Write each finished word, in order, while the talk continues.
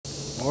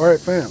All right,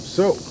 fam.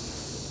 So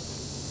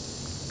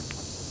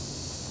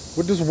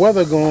with this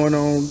weather going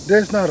on,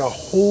 there's not a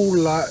whole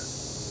lot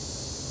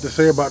to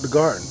say about the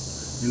garden.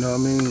 You know what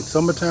I mean?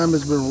 Summertime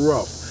has been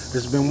rough.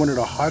 It's been one of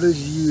the hottest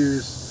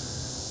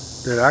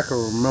years that I can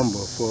remember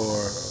for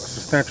a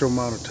substantial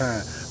amount of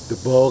time. The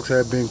bugs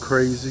have been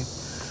crazy.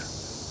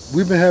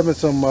 We've been having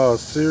some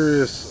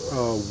serious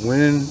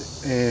wind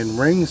and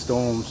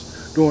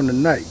rainstorms during the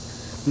night.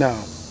 Now,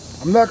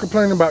 I'm not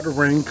complaining about the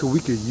rain because we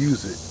could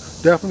use it.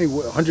 Definitely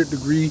with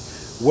 100-degree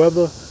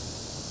weather,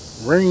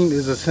 rain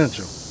is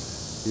essential.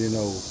 You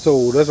know,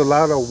 so there's a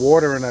lot of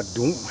watering I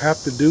don't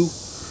have to do,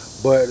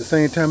 but at the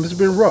same time, it's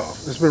been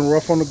rough. It's been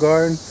rough on the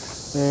garden,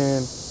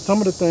 and some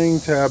of the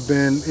things have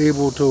been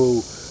able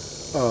to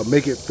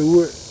make it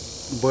through it,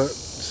 but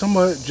some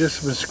of it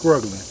just been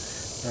struggling.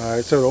 All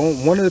right, so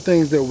one of the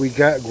things that we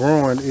got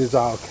growing is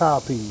our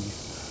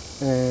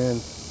cowpeas,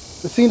 and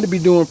they seem to be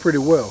doing pretty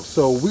well.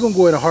 So we're gonna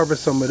go ahead and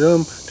harvest some of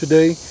them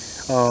today.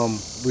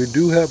 We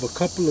do have a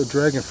couple of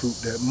dragon fruit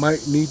that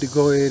might need to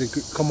go ahead and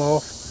come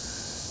off.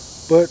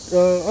 But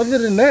other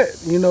than that,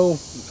 you know,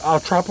 our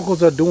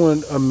tropicals are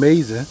doing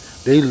amazing.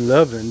 They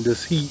loving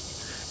this heat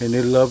and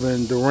they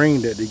loving the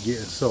rain that they're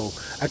getting. So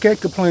I can't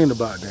complain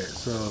about that.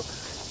 So,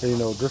 you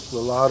know, just a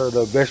lot of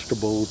the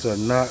vegetables are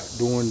not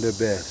doing their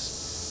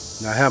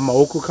best. Now I have my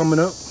okra coming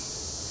up,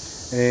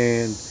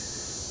 and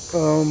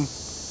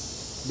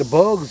the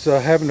bugs are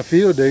having a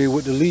field day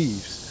with the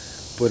leaves.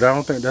 But I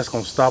don't think that's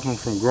going to stop them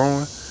from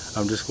growing.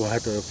 I'm just going to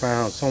have to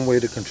find some way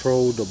to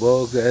control the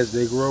bugs as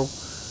they grow.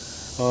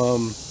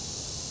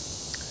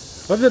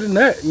 Other than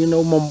that, you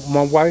know,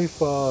 my wife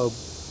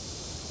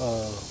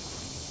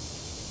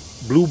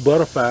blue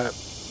butterfly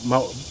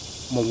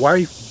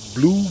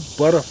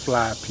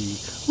pea.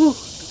 Whew,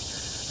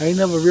 I ain't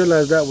never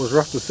realized that was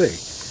rough to say.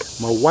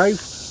 My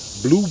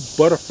wife blue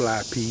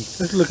butterfly pea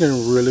is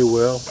looking really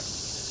well.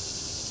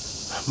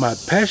 My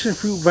passion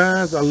fruit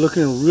vines are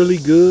looking really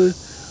good,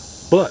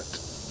 but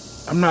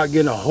I'm not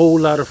getting a whole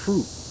lot of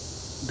fruit.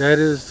 That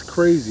is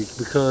crazy,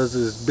 because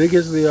as big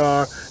as they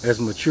are, as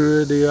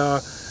mature they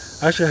are,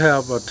 I should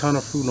have a ton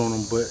of fruit on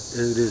them, but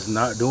it is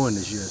not doing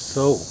this yet.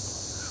 So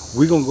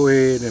we're gonna go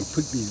ahead and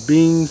pick these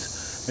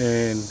beans,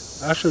 and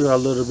I'll show you a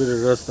little bit of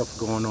the other stuff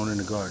going on in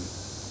the garden.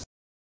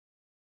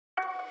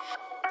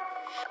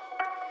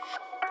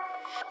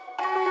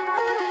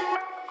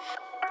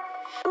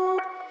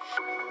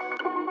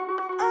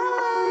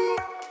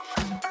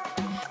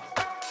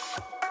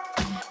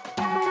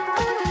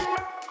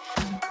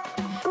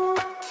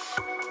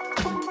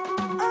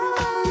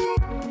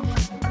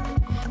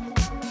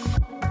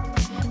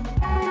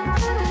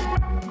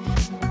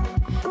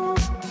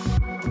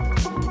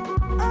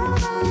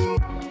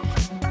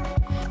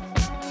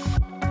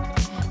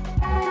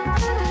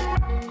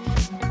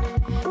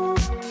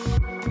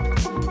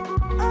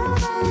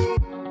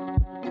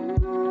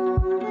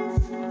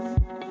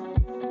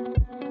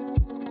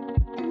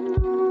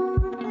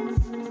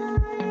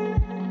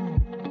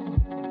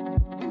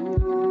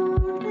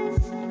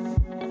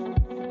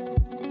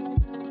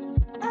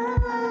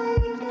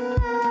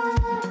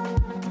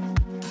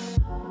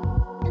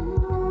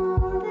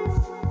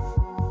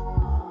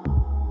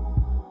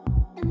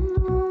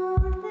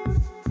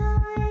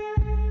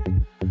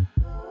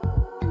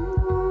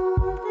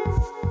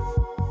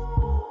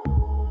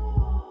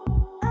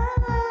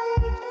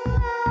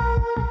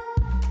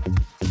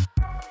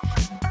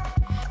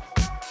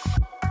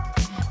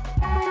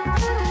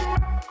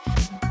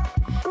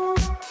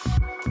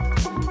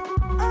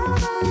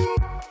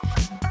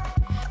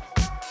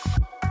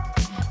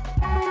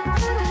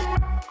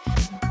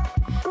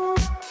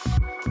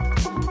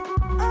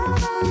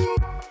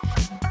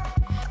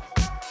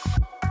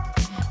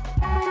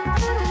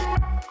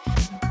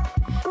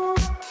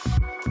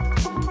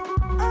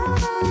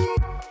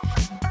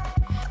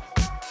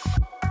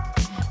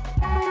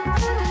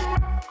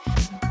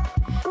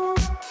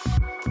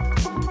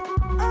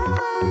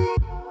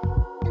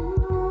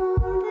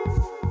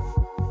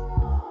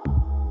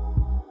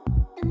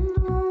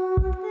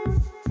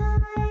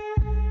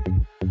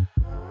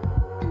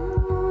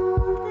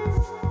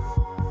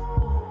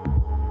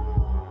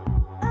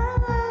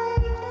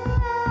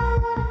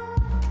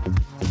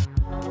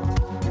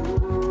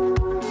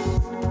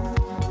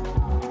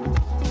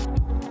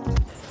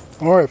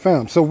 All right,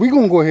 fam, so we're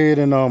gonna go ahead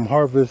and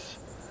harvest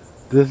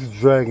this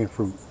dragon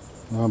fruit.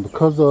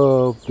 Because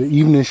of the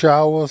evening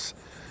showers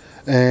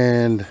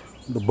and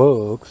the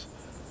bugs,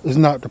 it's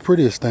not the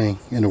prettiest thing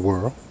in the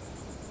world,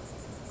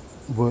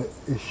 but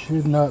it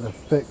should not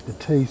affect the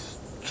taste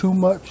too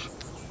much.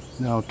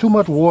 Now, too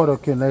much water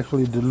can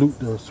actually dilute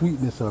the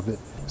sweetness of it.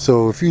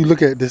 So if you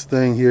look at this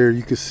thing here,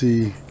 you can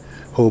see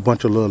a whole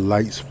bunch of little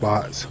light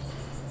spots.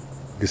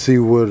 You can see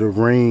where the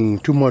rain,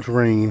 too much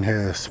rain,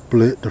 has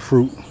split the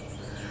fruit.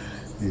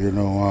 You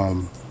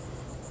know,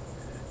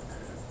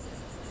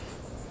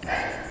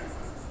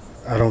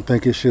 I don't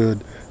think it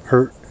should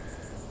hurt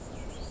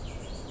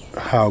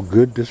how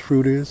good this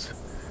fruit is,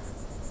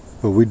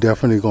 but we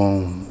definitely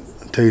gonna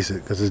taste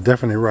it because it's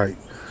definitely right.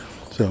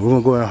 So we're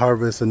gonna go ahead and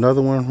harvest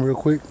another one real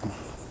quick.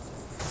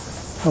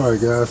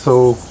 Alright guys,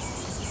 so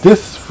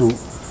this fruit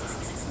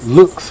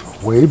looks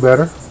way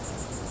better.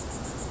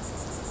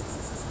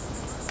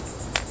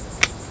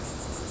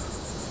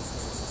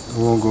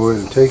 I'm gonna go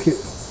ahead and take it.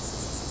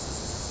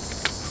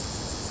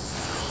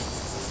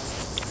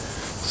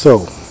 So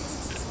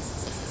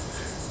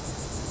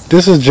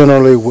this is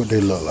generally what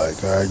they look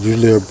like. Alright,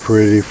 usually a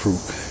pretty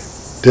fruit.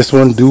 This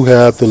one do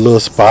have the little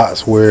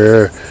spots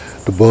where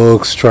the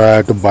bugs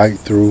try to bite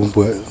through,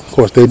 but of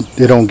course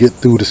they don't get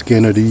through the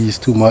skin of these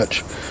too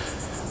much.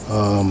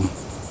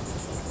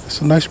 It's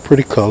a nice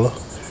pretty color.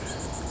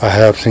 I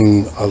have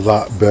seen a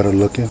lot better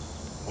looking.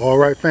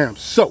 Alright fam,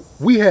 so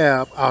we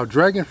have our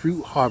dragon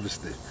fruit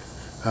harvested.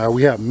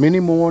 We have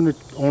many more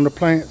on the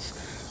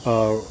plants,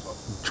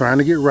 trying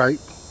to get ripe.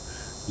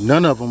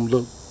 None of them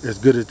look as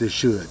good as they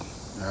should.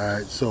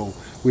 Alright, so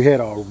we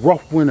had a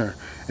rough winter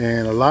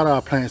and a lot of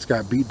our plants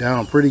got beat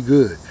down pretty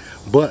good,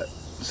 but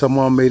some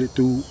of them made it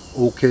through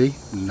okay.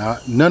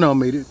 None of them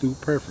made it through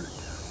perfect,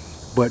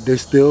 but they're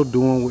still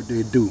doing what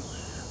they do.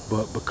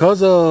 But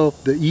because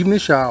of the evening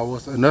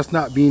showers and us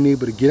not being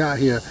able to get out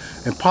here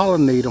and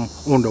pollinate them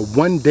on the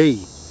one day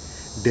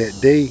that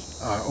they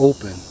are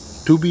open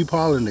to be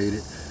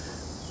pollinated,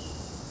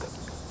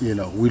 you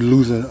know, we're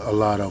losing a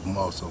lot of them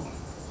also.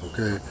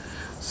 Okay,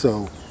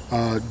 so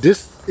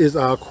this is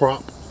our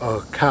crop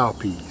of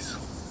cowpeas.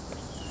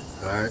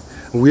 Alright,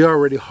 and we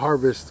already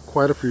harvested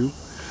quite a few,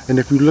 and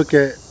if you look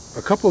at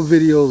a couple of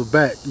videos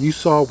back, you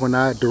saw when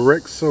I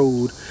direct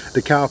sowed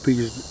the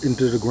cowpeas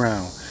into the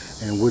ground,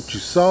 and what you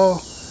saw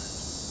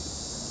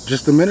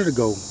just a minute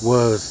ago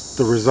was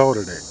the result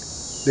of that.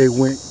 They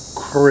went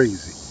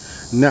crazy.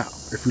 Now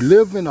if you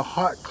live in a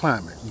hot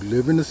climate, you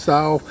live in the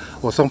south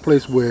or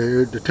someplace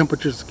where the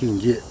temperatures can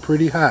get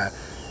pretty high,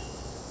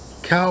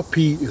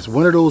 cowpea is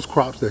one of those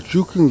crops that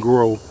you can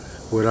grow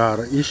without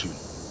an issue.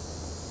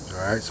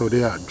 Alright, so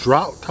they are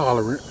drought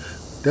tolerant.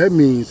 That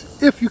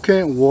means if you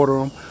can't water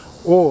them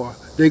or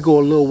they go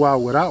a little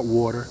while without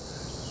water,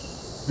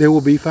 they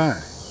will be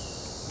fine.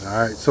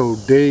 Alright, so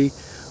they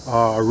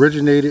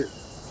originated,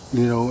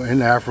 you know,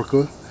 in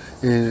Africa,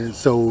 and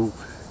so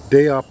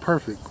they are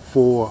perfect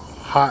for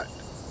hot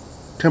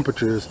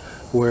temperatures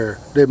where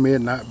there may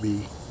not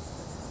be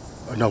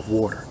enough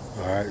water.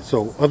 Alright,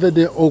 so other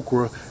than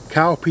okra,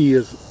 cowpea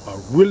is a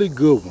really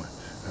good one.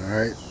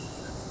 Alright,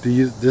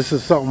 this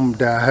is something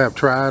that I have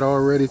tried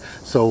already.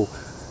 So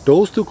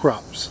those two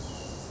crops,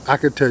 I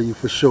can tell you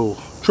for sure,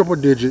 triple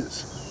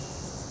digits,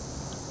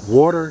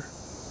 water,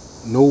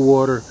 no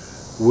water,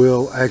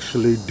 will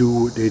actually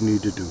do what they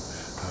need to do.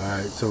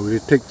 Alright, so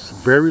it takes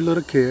very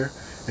little care,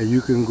 and you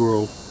can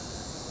grow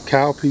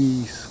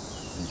cowpeas,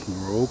 you can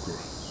grow okra.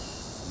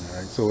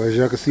 Alright, so as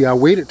y'all can see, I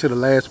waited to the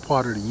last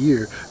part of the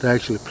year to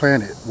actually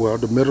plant it, well,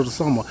 the middle of the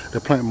summer, to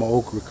plant my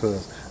okra,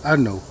 because I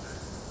know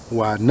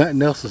while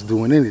nothing else is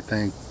doing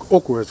anything,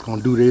 okra is going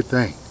to do their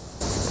thing.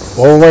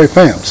 Alright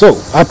fam, so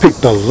I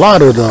picked a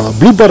lot of the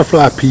blue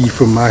butterfly pea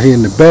from out here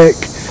in the back.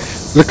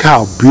 Look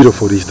how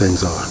beautiful these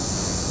things are.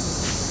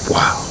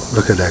 Wow,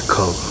 look at that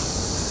color.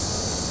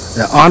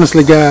 And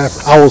honestly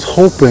guys, I was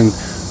hoping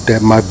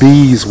that my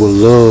bees will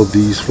love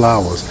these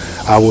flowers.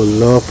 I would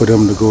love for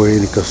them to go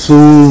ahead and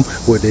consume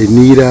what they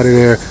need out of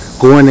there,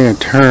 go in there and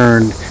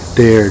turn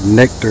their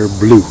nectar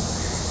blue.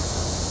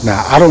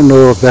 Now I don't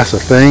know if that's a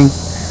thing,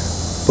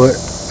 but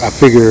I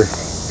figure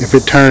if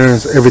it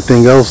turns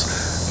everything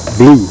else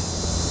blue,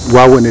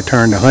 why wouldn't it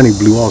turn the honey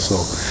blue also?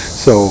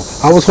 So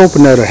I was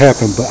hoping that would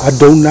happen, but I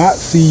do not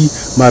see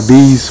my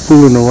bees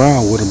fooling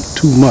around with them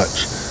too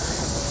much.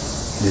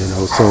 You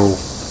know, so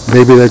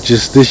maybe that's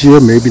just this year,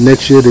 maybe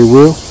next year they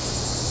will.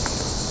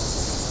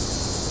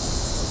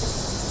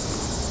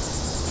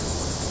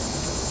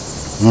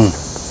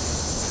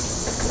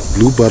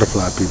 Blue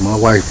butterfly pea. My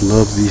wife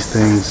loves these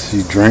things.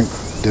 She drank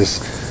this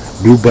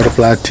blue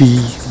butterfly tea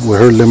with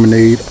her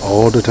lemonade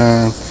all the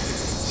time.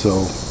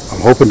 So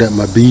I'm hoping that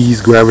my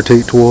bees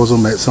gravitate towards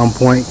them at some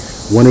point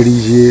one of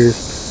these years,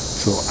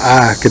 so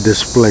I could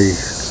display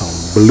some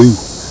blue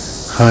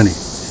honey.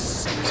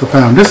 So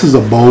fam, this is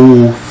a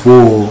bowl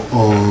full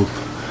of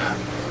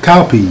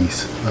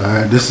cowpeas.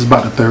 This is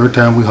about the third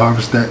time we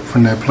harvest that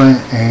from that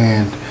plant,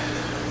 and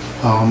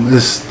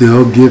it's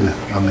still giving.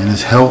 I mean,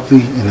 it's healthy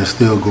and it's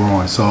still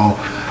growing. So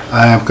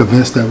I am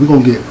convinced that we're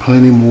gonna get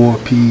plenty more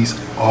peas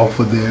off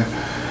of there.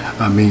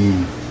 I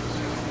mean,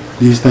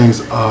 these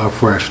things are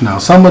fresh. Now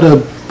some of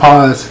the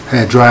pods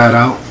had dried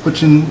out,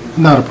 which is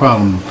not a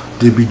problem.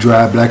 Did be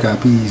dried black eyed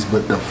peas,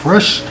 but the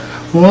fresh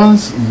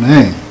ones,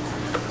 man,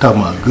 talking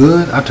about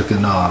good. I took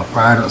and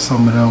fried up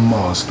some of them,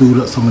 or stewed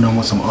up some of them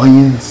with some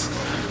onions.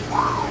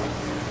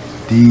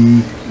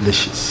 Whew.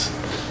 Delicious.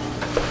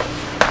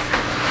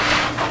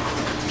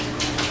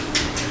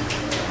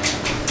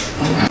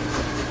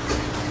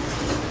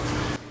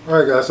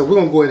 Alright guys, so we're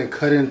gonna go ahead and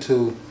cut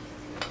into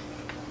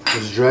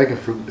this dragon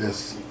fruit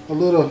that's a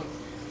little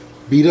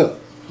beat up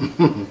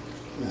and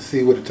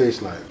see what it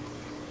tastes like.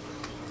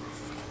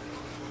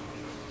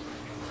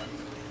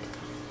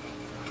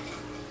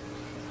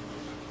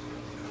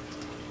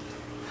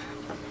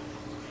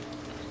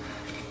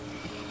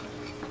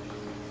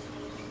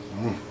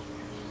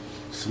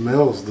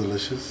 Smells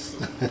delicious.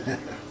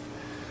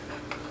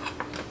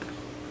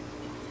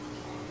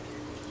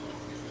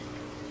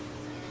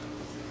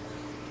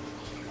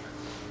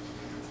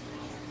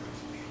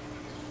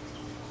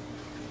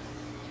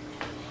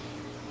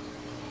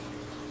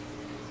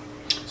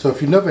 So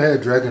if you never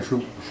had dragon fruit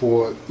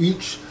before,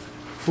 each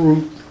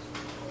fruit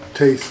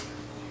tastes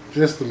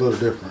just a little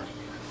different.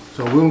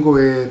 So we're gonna go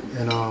ahead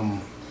and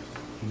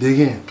dig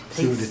in,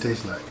 see what it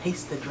tastes like.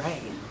 Taste the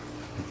dragon.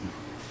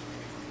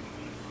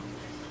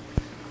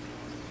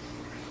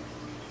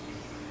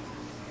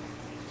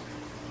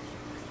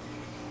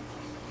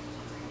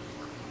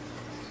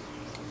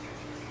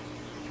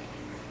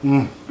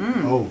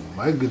 Oh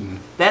my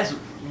goodness. That's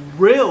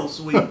real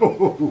sweet.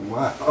 Oh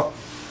wow.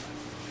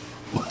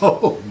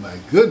 Oh my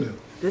goodness.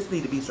 This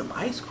need to be some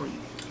ice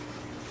cream.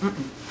 You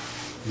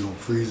gonna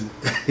freeze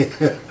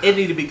it? It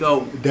need to be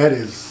cold. That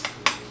is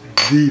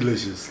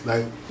delicious.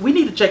 Like, we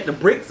need to check the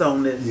bricks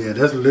on this. yeah,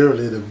 that's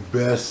literally the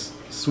best,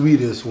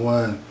 sweetest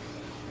one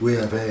we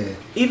have had.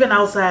 Even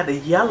outside the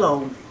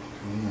yellow.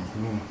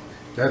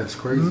 That is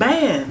crazy.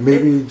 Man.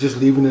 Maybe just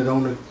leaving it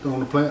on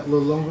the plant a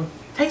little longer.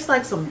 Tastes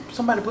like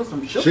somebody put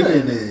some sugar Sugar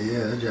in in there, it.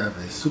 yeah, that job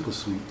is super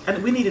sweet.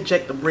 And we need to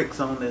check the bricks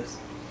on this.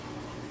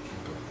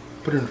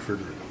 Put it in the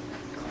refrigerator.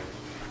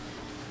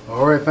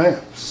 All right,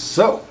 fam.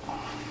 So,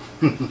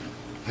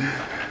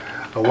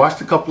 I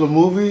watched a couple of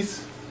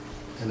movies,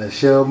 and they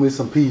showed me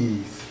some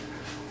peas.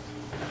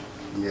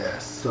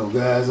 Yes. So,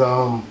 guys,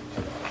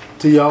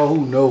 to y'all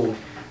who know,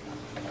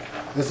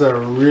 it's a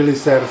really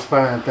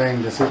satisfying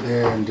thing to sit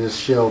there and just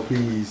shell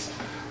peas.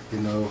 You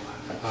know,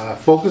 I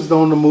focused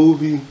on the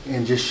movie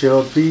and just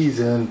shelled peas,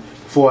 and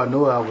before I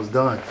knew it, I was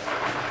done.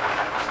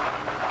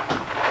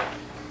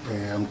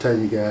 And I'm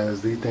telling you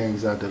guys, these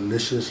things are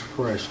delicious,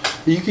 fresh.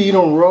 You can eat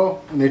them raw,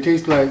 and they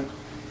taste like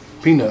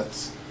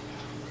peanuts.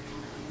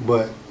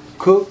 But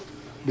cooked,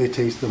 they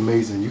taste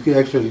amazing. You can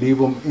actually leave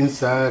them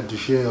inside the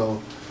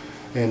shell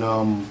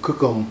and cook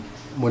them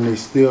when they're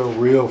still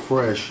real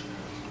fresh,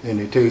 and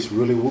they taste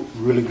really,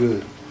 really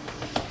good.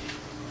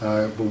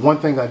 But one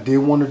thing I did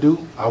want to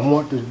do, I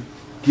want to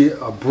get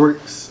a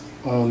bricks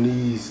on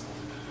these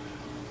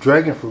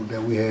dragon fruit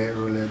that we had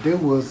earlier. They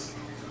was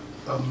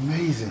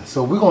amazing.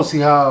 So we're gonna see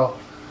how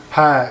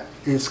high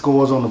it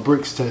scores on the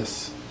bricks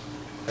test.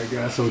 Alright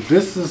guys, so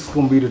this is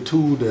gonna be the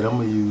tool that I'm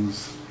gonna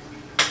use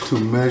to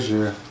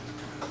measure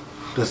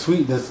the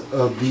sweetness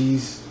of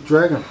these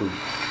dragon fruit.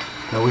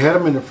 Now we had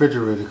them in the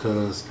refrigerator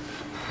because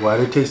while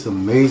they taste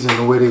amazing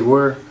the way they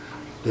were,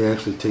 they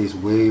actually taste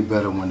way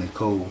better when they're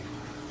cold.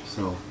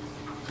 So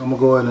I'm gonna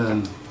go ahead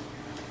and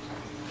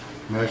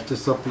mash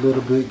this up a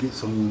little bit, get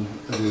some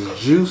of this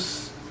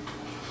juice.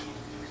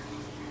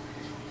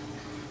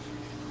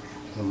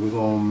 And we're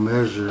gonna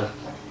measure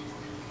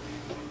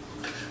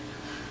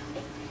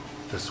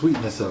the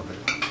sweetness of it.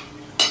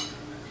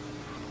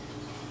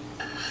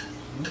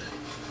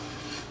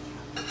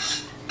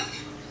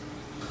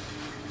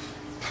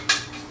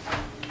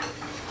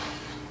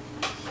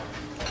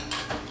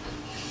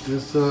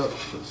 This up,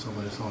 put some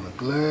of this on the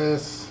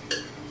glass.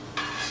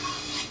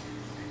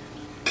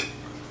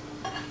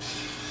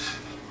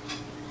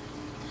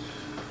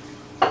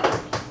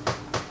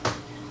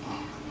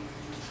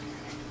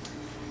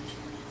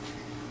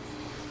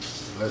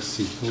 Let's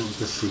see,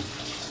 let's see.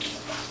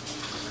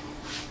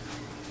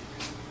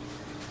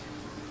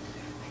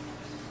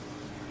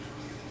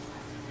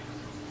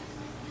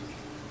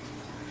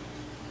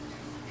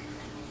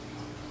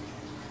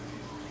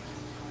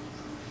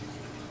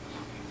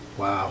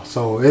 Wow,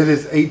 so it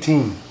is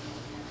 18.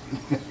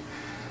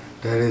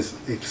 That is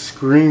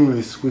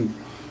extremely sweet.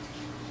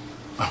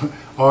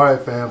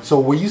 Alright fam, so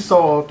where you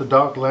saw the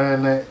dark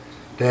line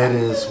that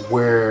is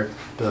where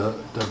the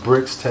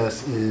bricks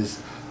test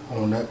is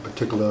on that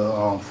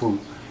particular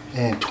fruit.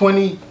 And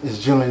 20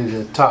 is generally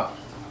the top.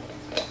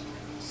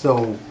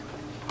 So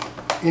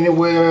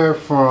anywhere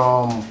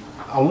from,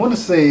 I want to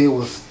say it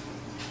was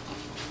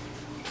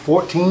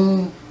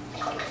 14,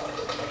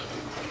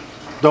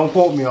 don't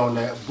quote me on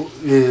that,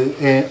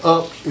 and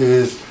up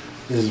is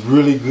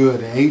really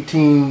good, and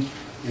 18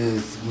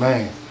 is,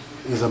 man,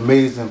 is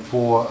amazing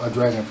for a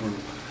dragon fruit.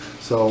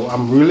 So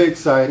I'm really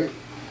excited,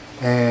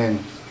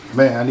 and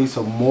man, I need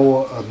some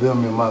more of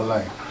them in my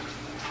life.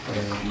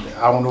 And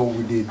I don't know what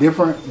we did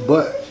different,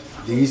 but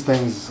these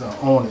things are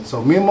on it.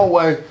 So me and my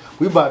wife,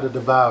 we about to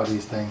devour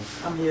these things.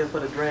 I'm here for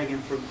the dragon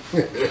fruit.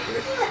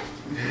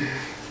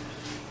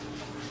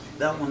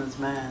 That one is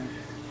mine.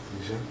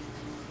 You sure?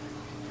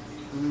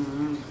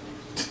 Mm-hmm.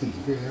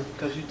 Yeah.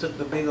 Because you took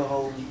the bigger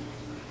hole.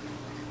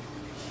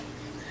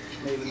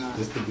 Maybe not.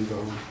 Just the big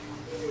hole.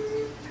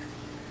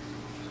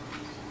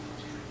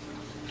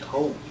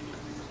 Cold.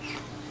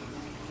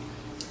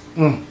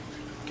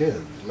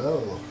 Good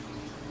Lord.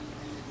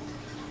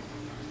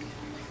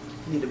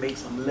 Need to make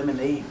some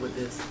lemonade with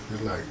this.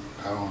 It's like,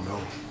 I don't know,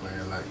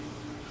 man, like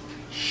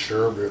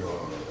sherbet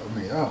or, I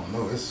mean, I don't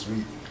know, it's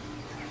sweet.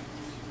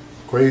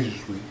 Crazy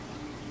sweet.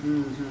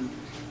 Mm-hmm.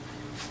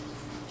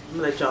 I'm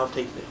gonna let y'all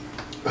take this.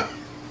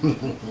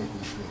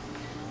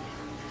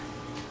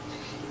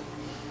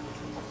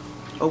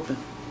 Open.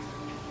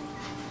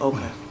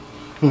 Okay.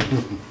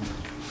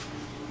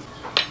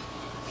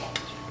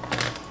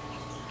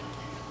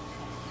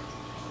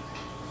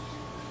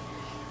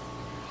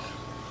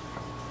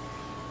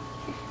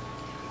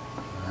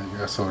 I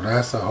guess so.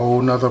 That's a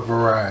whole nother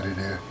variety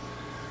there.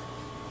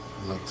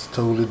 Looks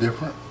totally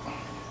different.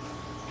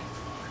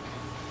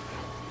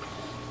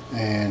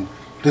 And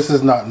this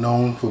is not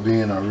known for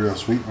being a real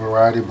sweet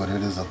variety, but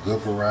it is a good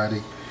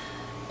variety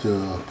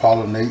to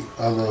pollinate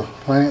other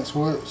plants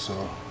with.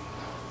 So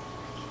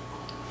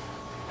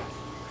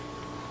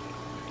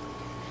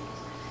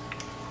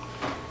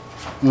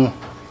it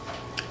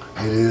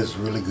is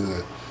really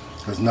good.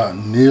 It's not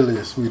nearly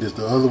as sweet as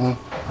the other one,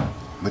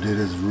 but it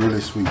is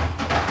really sweet.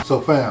 So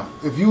fam,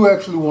 if you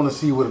actually want to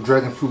see what a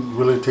dragon fruit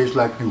really tastes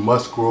like, you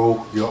must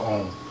grow your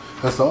own.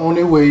 That's the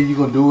only way you're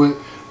going to do it,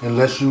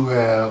 unless you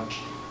have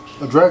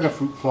a dragon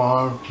fruit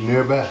farm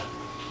nearby.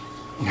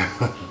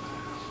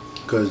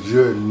 Because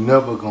you're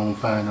never going to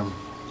find them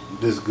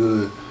this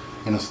good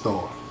in a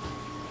store.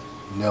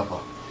 Never.